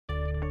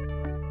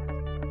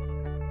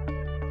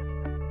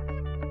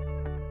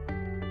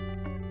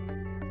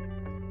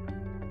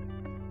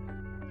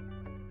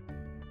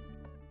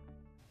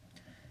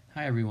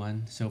Hi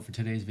everyone, so for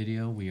today's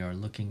video we are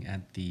looking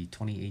at the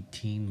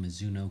 2018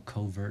 Mizuno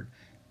Covert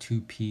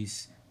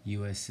 2-piece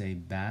USA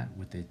bat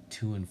with a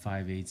 2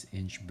 5/8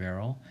 inch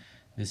barrel.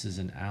 This is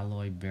an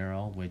alloy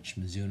barrel which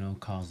Mizuno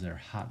calls their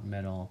hot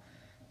metal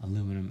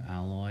aluminum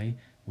alloy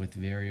with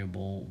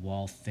variable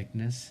wall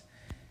thickness,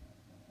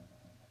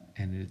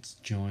 and it's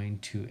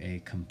joined to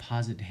a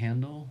composite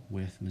handle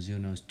with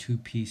Mizuno's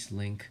 2-piece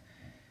link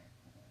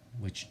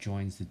which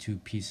joins the two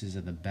pieces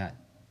of the bat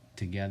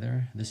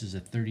together. This is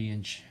a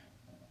 30-inch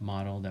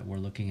model that we're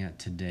looking at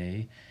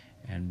today,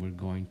 and we're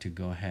going to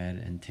go ahead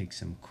and take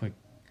some quick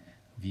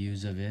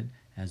views of it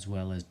as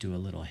well as do a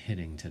little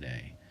hitting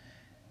today.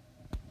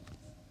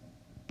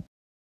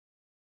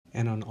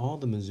 And on all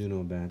the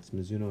Mizuno bats,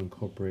 Mizuno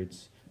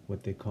incorporates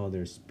what they call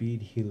their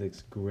Speed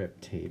Helix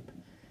grip tape,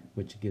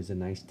 which gives a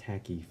nice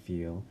tacky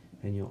feel.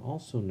 And you'll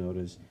also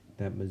notice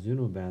that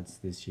Mizuno bats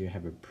this year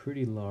have a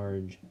pretty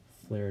large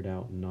flared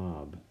out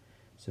knob.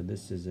 So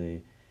this is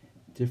a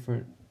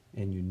different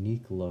and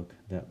unique look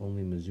that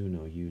only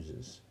Mizuno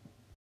uses.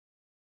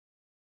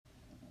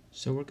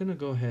 So we're going to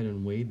go ahead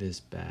and weigh this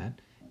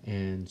bat,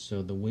 and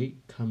so the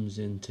weight comes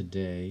in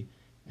today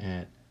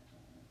at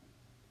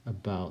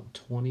about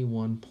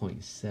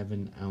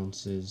 21.7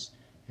 ounces,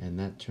 and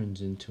that turns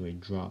into a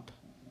drop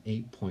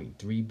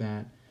 8.3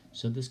 bat.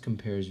 So this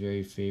compares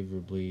very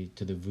favorably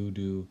to the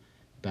Voodoo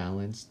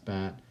balanced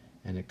bat,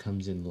 and it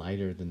comes in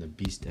lighter than the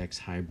Beast X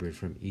hybrid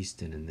from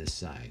Easton in this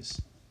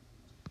size.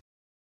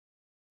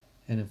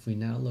 And if we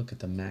now look at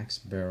the max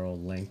barrel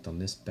length on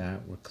this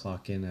bat, we're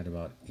clocking at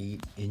about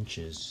 8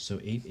 inches. So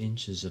 8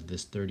 inches of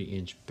this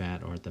 30-inch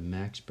bat are at the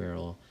max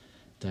barrel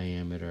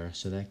diameter.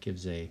 So that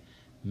gives a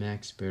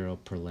max barrel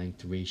per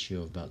length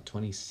ratio of about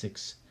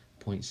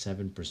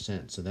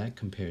 26.7%. So that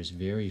compares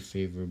very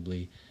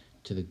favorably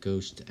to the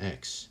Ghost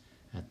X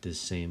at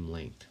this same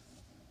length.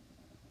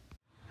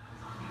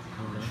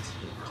 Oh, that's it.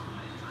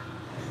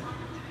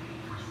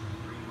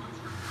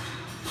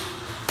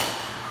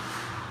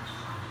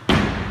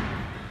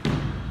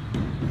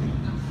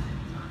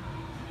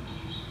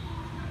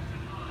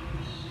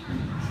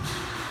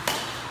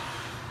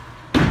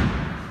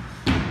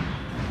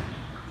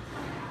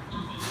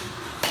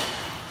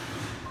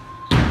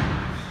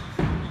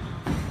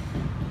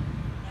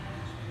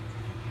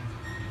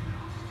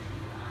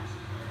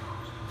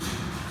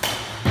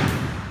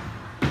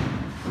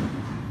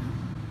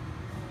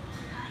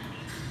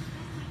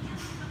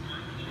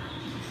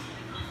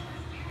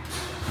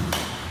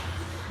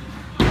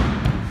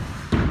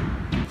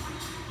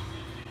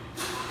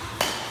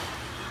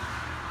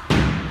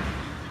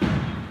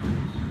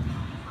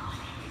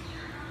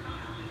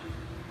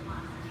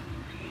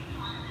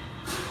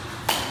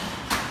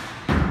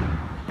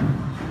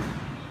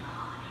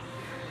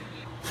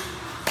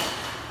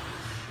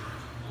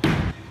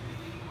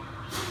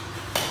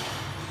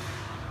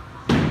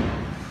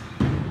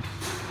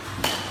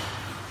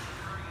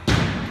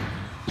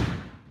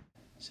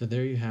 So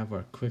there you have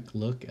our quick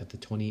look at the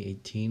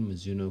 2018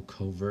 Mizuno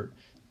Covert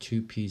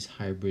 2-piece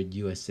hybrid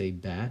USA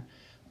bat.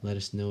 Let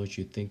us know what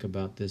you think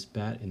about this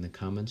bat in the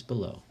comments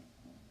below.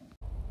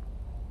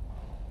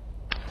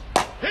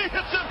 He hits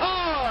it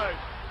hard!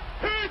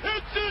 He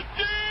hits it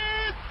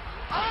deep!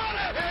 Out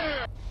of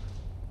here!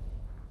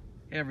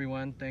 Hey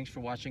everyone, thanks for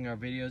watching our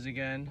videos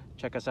again.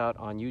 Check us out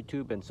on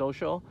YouTube and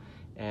social,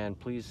 and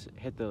please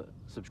hit the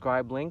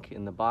subscribe link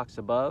in the box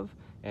above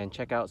and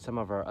check out some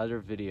of our other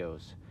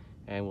videos.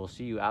 And we'll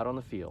see you out on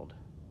the field.